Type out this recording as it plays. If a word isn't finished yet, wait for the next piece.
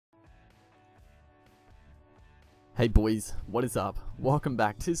Hey boys, what is up? Welcome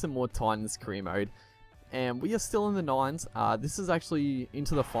back to some more Titans career mode. And we are still in the 9s. This is actually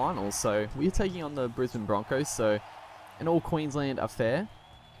into the finals, so we are taking on the Brisbane Broncos, so an all Queensland affair.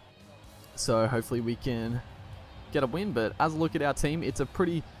 So hopefully we can get a win, but as a look at our team, it's a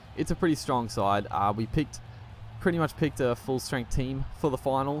pretty strong side. We pretty much picked a full strength team for the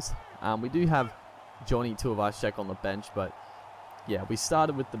finals. We do have Johnny Tuivasa-Sheck on the bench, but yeah, we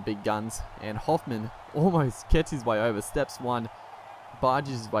started with the big guns, and Hoffman almost gets his way over. Steps one,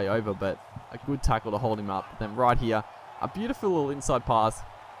 barges his way over, but a good tackle to hold him up. Then right here, a beautiful little inside pass.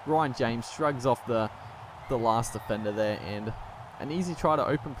 Ryan James shrugs off the last defender there, and an easy try to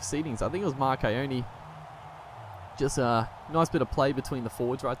open proceedings. I think it was Mark Ione. Just a nice bit of play between the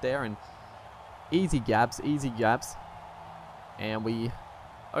forwards right there, and easy gaps. And we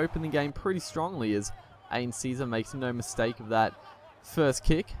open the game pretty strongly as Aiden Caesar makes no mistake of that first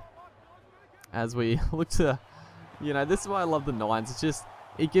kick. As we look to, this is why I love the 9s. It's just,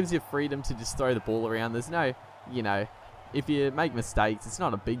 it gives you freedom to just throw the ball around. There's no, if you make mistakes, it's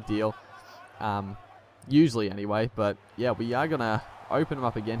not a big deal. Usually anyway, but yeah, we are going to open them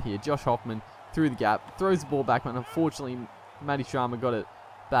up again here. Josh Hoffman through the gap, throws the ball back, and unfortunately, Matty Sharma got it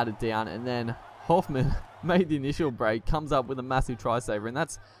batted down, and then Hoffman made the initial break, comes up with a massive try saver, and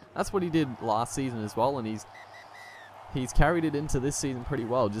that's what he did last season as well, and he's carried it into this season pretty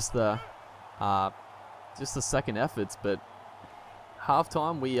well. Just the second efforts, but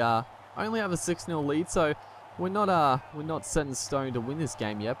halftime we only have a 6-0 lead, so we're not set in stone to win this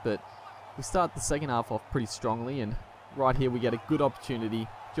game yet, but we start the second half off pretty strongly, and right here we get a good opportunity.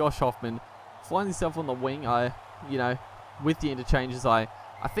 Josh Hoffman finds himself on the wing. With the interchanges, I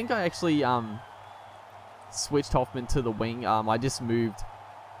think I actually switched Hoffman to the wing. I just moved.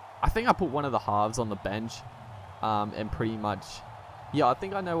 I think I put one of the halves on the bench, and pretty much, yeah, I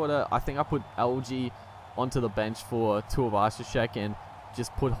think I know what I think I put LG onto the bench for Tuivasa-Sheck and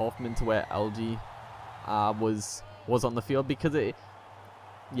just put Hoffman to where LG was on the field, because it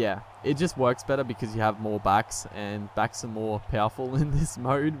just works better because you have more backs, and backs are more powerful in this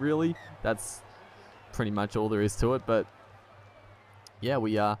mode, really. That's pretty much all there is to it, but yeah,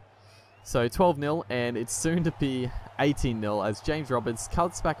 we are. So 12-0, and it's soon to be 18-0 as James Roberts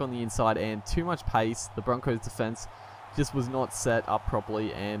cuts back on the inside, and too much pace. The Broncos defense just was not set up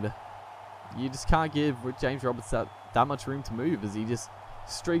properly, and you just can't give James Roberts that much room to move as he just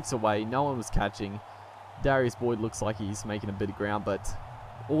streaks away. No one was catching. Darius Boyd looks like he's making a bit of ground, but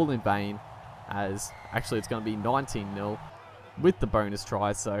all in vain, as actually it's going to be 19-0 with the bonus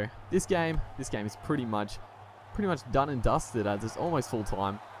try. So this game is pretty much done and dusted, as it's almost full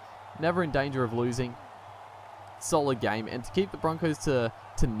time. Never in danger of losing. Solid game, and to keep the Broncos to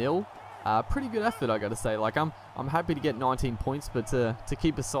nil, pretty good effort, I gotta say. Like, I'm happy to get 19 points, but to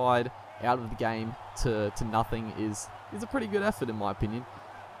keep a side out of the game to nothing is a pretty good effort in my opinion,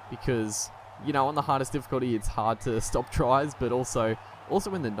 because on the hardest difficulty it's hard to stop tries, but also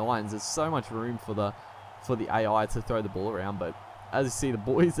in the 9s there's so much room for the AI to throw the ball around. But as you see, the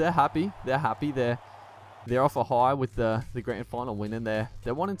boys, they're happy. They're off a high with the grand final win, and they're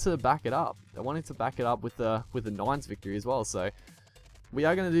wanting to back it up. They're wanting to back it up with the 9s victory as well. So we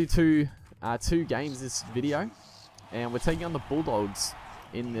are going to do two games this video, and we're taking on the Bulldogs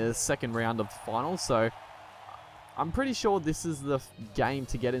in the second round of the final. So I'm pretty sure this is the game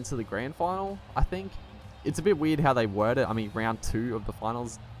to get into the grand final. I think it's a bit weird how they word it. I mean, round 2 of the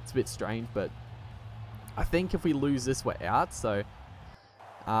finals, it's a bit strange, but I think if we lose this, we're out. So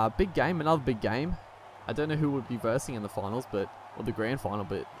big game, another big game. I don't know who would be versing in the finals, or the grand final,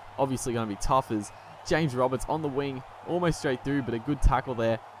 but obviously going to be tough as James Roberts on the wing, almost straight through, but a good tackle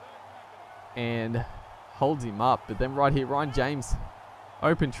there, and holds him up. But then right here, Ryan James,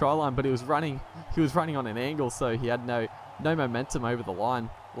 open try line, but he was running on an angle, so he had no momentum over the line.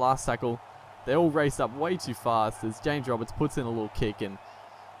 Last tackle, they all raced up way too fast as James Roberts puts in a little kick, and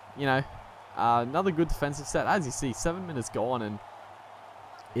another good defensive set. As you see, 7 minutes gone, and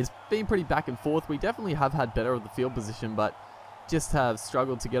it's been pretty back and forth. We definitely have had better of the field position, but just have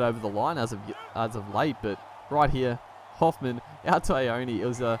struggled to get over the line as of late. But right here, Hoffman out to Ione. It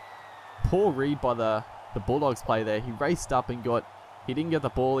was a poor read by the Bulldogs player there. He raced up and he didn't get the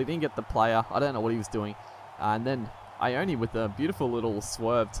ball. He didn't get the player. I don't know what he was doing. And then Ione with a beautiful little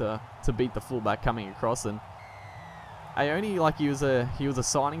swerve to beat the fullback coming across. And Ione, like, he was a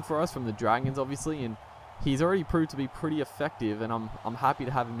signing for us from the Dragons, obviously, and he's already proved to be pretty effective, and I'm happy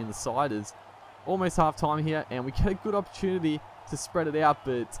to have him in the side. As almost half time here, and we get a good opportunity to spread it out,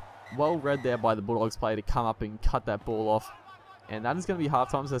 but well read there by the Bulldogs player to come up and cut that ball off. And that is going to be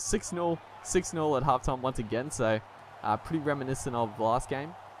half time. So 6-0 at half time once again. So pretty reminiscent of the last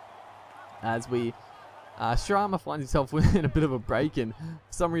game, as we Sharama finds himself in a bit of a break, and for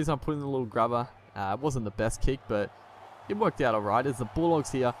some reason I put in a little grubber. It wasn't the best kick, but it worked out alright as the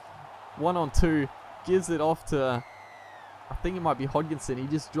Bulldogs here, 1-on-2, gives it off to, I think it might be Hodgkinson. He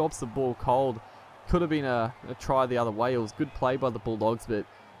just drops the ball cold. Could have been a try the other way. It was good play by the Bulldogs, but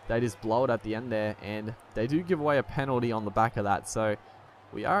they just blow it at the end there, and they do give away a penalty on the back of that. So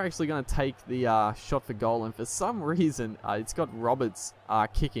we are actually going to take the shot for goal, and for some reason it's got Roberts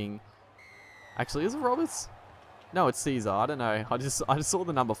kicking. Actually, is it Roberts? No, it's Caesar. I don't know. I just saw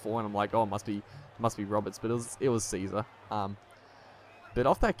the number 4 and I'm like, oh, it must be Roberts, but it was Caesar. But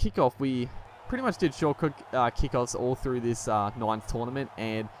off that kickoff, we pretty much did short kickoffs all through this 9's tournament,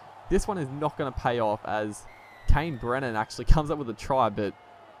 and this one is not going to pay off as Kane Brennan actually comes up with a try, but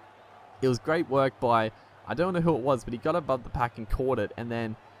it was great work by, I don't know who it was, but he got above the pack and caught it, and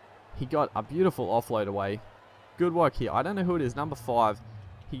then he got a beautiful offload away. Good work here. I don't know who it is, number 5.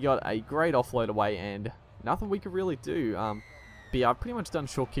 He got a great offload away, and nothing we could really do. But yeah, I've pretty much done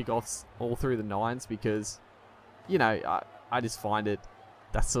short kickoffs all through the 9's because, you know, I just find it,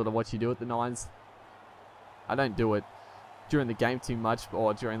 that's sort of what you do at the 9's. I don't do it during the game too much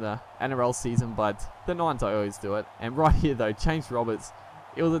or during the NRL season, but the 9's I always do it. And right here though, James Roberts,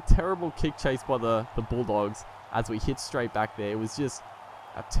 it was a terrible kick chase by the Bulldogs as we hit straight back there. It was just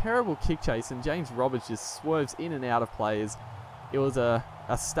a terrible kick chase, and James Roberts just swerves in and out of players. It was a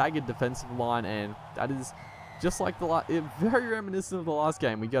staggered defensive line, and that is just like very reminiscent of the last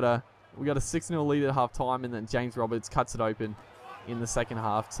game. We got a 6-0 lead at half time, and then James Roberts cuts it open in the second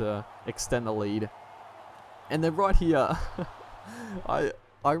half to extend the lead. And then right here, I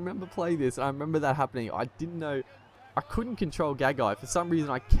remember playing this, and I remember that happening. I didn't know, I couldn't control Gagai. For some reason,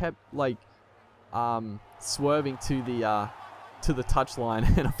 I kept like swerving to the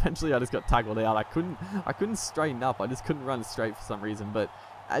touchline, and eventually I just got tackled out. I couldn't straighten up. I just couldn't run straight for some reason. But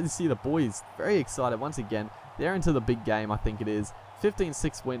as you see, the boys very excited once again. They're into the big game, I think it is.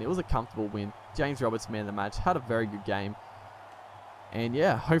 15-6 win. It was a comfortable win. James Roberts man of the match. Had a very good game. And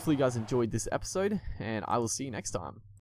yeah, hopefully you guys enjoyed this episode, and I will see you next time.